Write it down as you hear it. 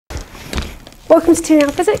Welcome to Tuning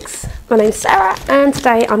Out Physics. My name's Sarah and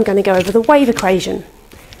today I'm going to go over the wave equation.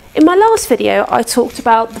 In my last video I talked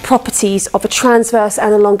about the properties of a transverse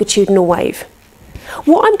and a longitudinal wave.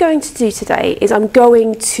 What I'm going to do today is I'm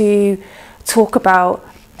going to talk about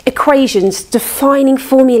equations defining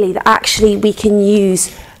formulae that actually we can use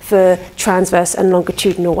for transverse and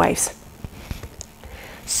longitudinal waves.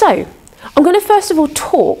 So I'm going to first of all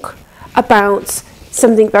talk about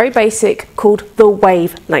something very basic called the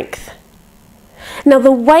wavelength. Now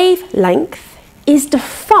the wavelength is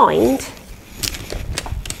defined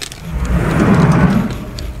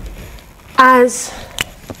as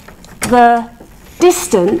the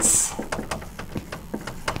distance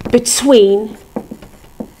between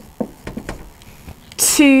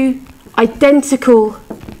two identical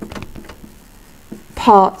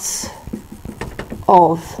parts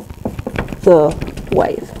of the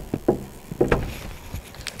wave.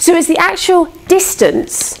 So it's the actual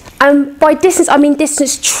distance, and by distance I mean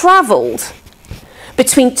distance travelled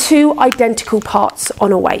between two identical parts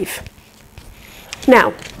on a wave.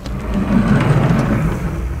 Now,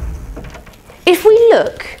 if we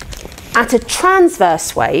look at a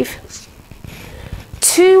transverse wave,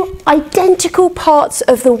 two identical parts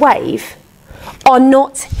of the wave are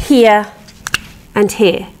not here and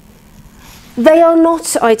here. They are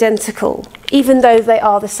not identical, even though they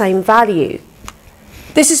are the same value.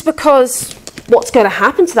 This is because what's going to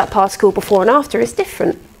happen to that particle before and after is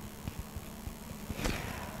different.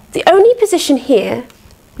 The only position here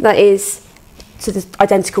that is to the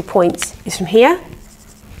identical point is from here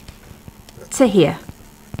to here.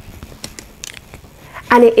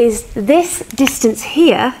 And it is this distance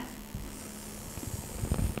here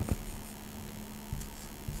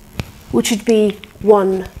which would be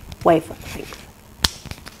one wavelength.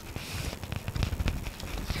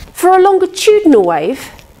 For a longitudinal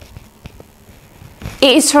wave,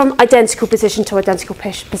 it is from identical position to identical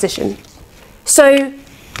position. So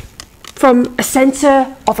from a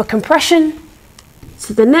centre of a compression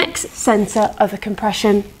to the next centre of a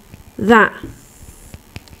compression, that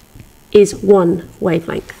is one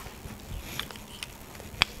wavelength.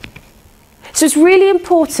 So it's really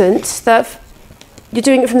important that you're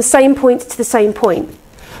doing it from the same point to the same point.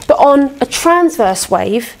 But on a transverse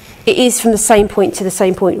wave, it is from the same point to the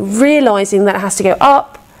same point, realising that it has to go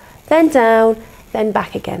up, then down, then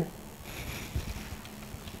back again.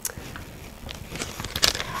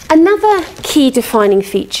 Another key defining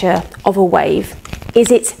feature of a wave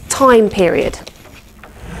is its time period.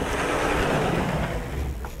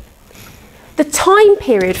 The time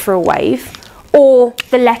period for a wave, or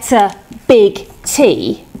the letter big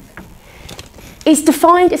T, is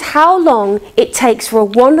defined as how long it takes for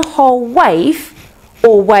one whole wave,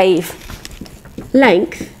 or wave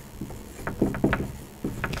length,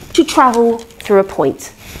 to travel through a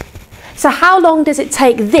point. So how long does it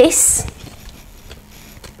take this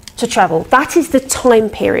to travel? That is the time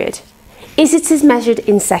period. It is measured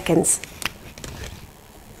in seconds,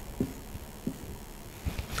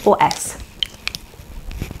 or S.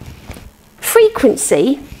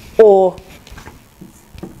 Frequency, or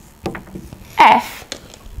F,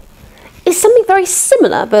 is something very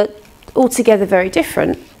similar but altogether very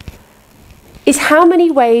different. Is how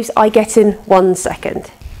many waves I get in 1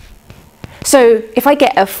 second. So if I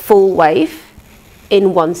get a full wave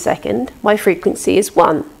in 1 second, my frequency is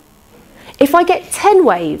 1. If I get 10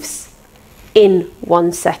 waves in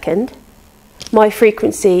 1 second, my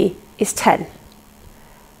frequency is 10.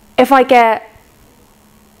 If I get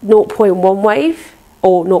 0.1 wave,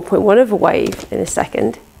 or 0.1 of a wave in a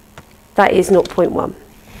second, that is 0.1.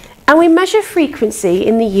 And we measure frequency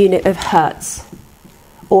in the unit of hertz,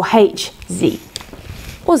 or Hz,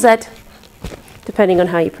 or Z, depending on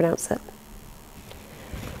how you pronounce it.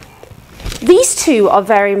 These two are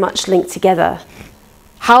very much linked together.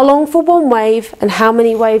 How long for one wave and how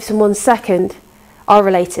many waves in 1 second are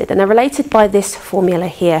related, and they're related by this formula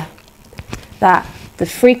here, that the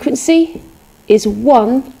frequency is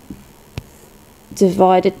 1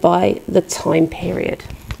 divided by the time period.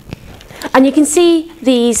 And you can see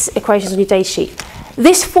these equations on your data sheet.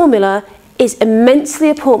 This formula is immensely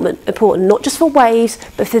important, not just for waves,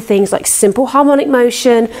 but for things like simple harmonic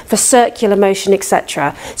motion, for circular motion,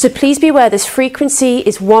 etc. So please be aware this frequency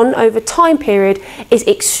is 1 over time period is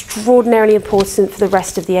extraordinarily important for the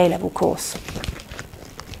rest of the A-level course.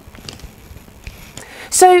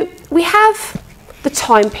 So we have the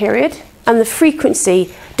time period and the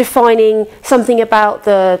frequency defining something about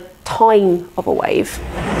the time of a wave.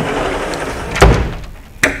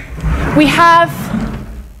 We have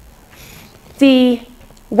the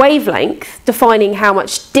wavelength defining how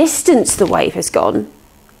much distance the wave has gone.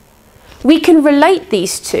 We can relate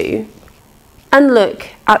these two and look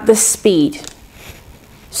at the speed.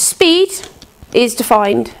 Speed is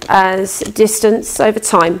defined as distance over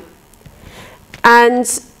time. And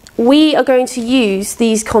we are going to use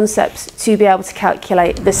these concepts to be able to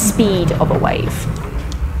calculate the speed of a wave.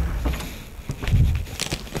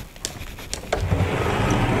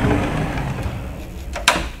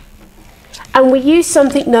 And we use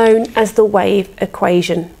something known as the wave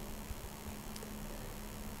equation.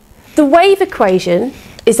 The wave equation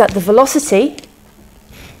is that the velocity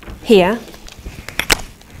here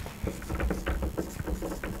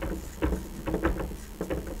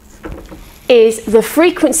is the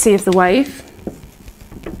frequency of the wave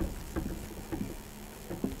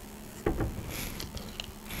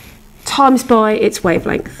times by its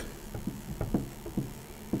wavelength.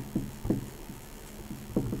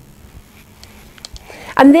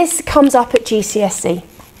 And this comes up at GCSE.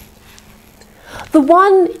 The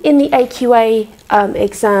one in the AQA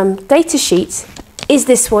exam datasheet is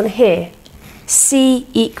this one here, C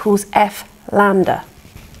equals F lambda,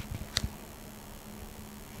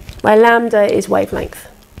 where lambda is wavelength.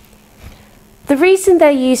 The reason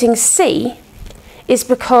they're using C is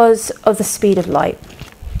because of the speed of light.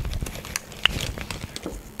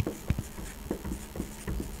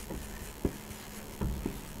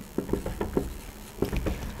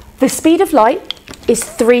 The speed of light is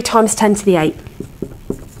 3 times 10 to the 8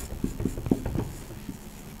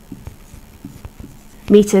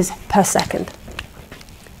 meters per second.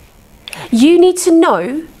 You need to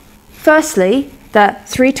know, firstly, that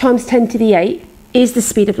 3 times 10 to the 8 is the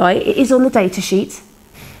speed of light. It is on the data sheet.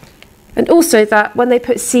 And also that when they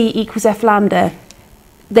put C equals F lambda,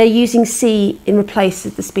 they're using C in place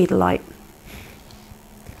of the speed of light.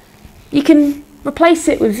 You can replace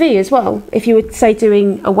it with V as well, if you were, say,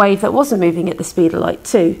 doing a wave that wasn't moving at the speed of light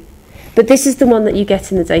too. But this is the one that you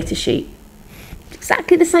get in the data sheet.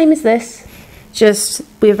 Exactly the same as this, just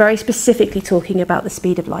we're very specifically talking about the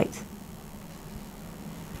speed of light.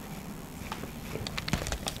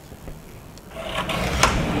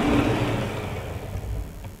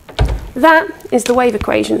 That is the wave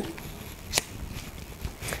equation.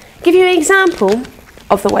 Give you an example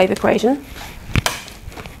of the wave equation.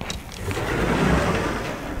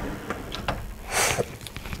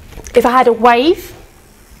 If I had a wave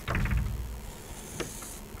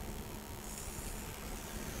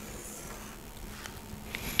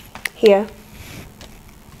here,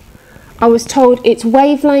 I was told its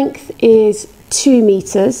wavelength is 2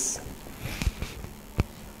 meters.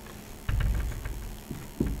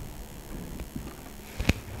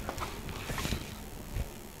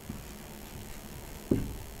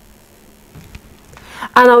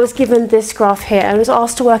 And I was given this graph here and was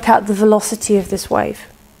asked to work out the velocity of this wave.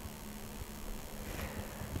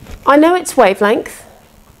 I know its wavelength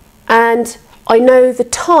and I know the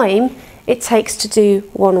time it takes to do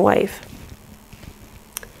one wave.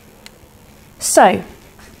 So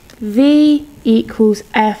V equals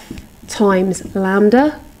F times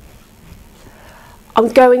lambda. I'm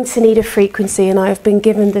going to need a frequency and I have been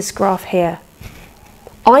given this graph here.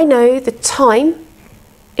 I know the time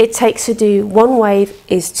it takes to do one wave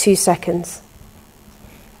is 2 seconds.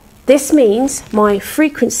 This means my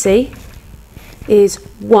frequency is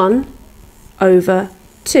 1 over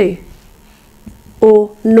 2, or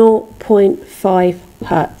 0.5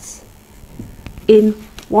 hertz. In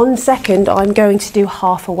 1 second, I'm going to do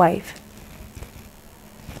half a wave.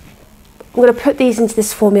 I'm going to put these into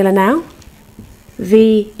this formula now.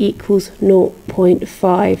 V equals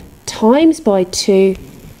 0.5 times by 2,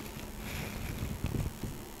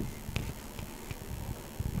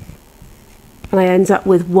 and I end up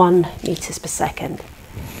with 1 meters per second.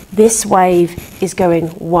 This wave is going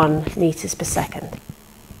 1 meters per second.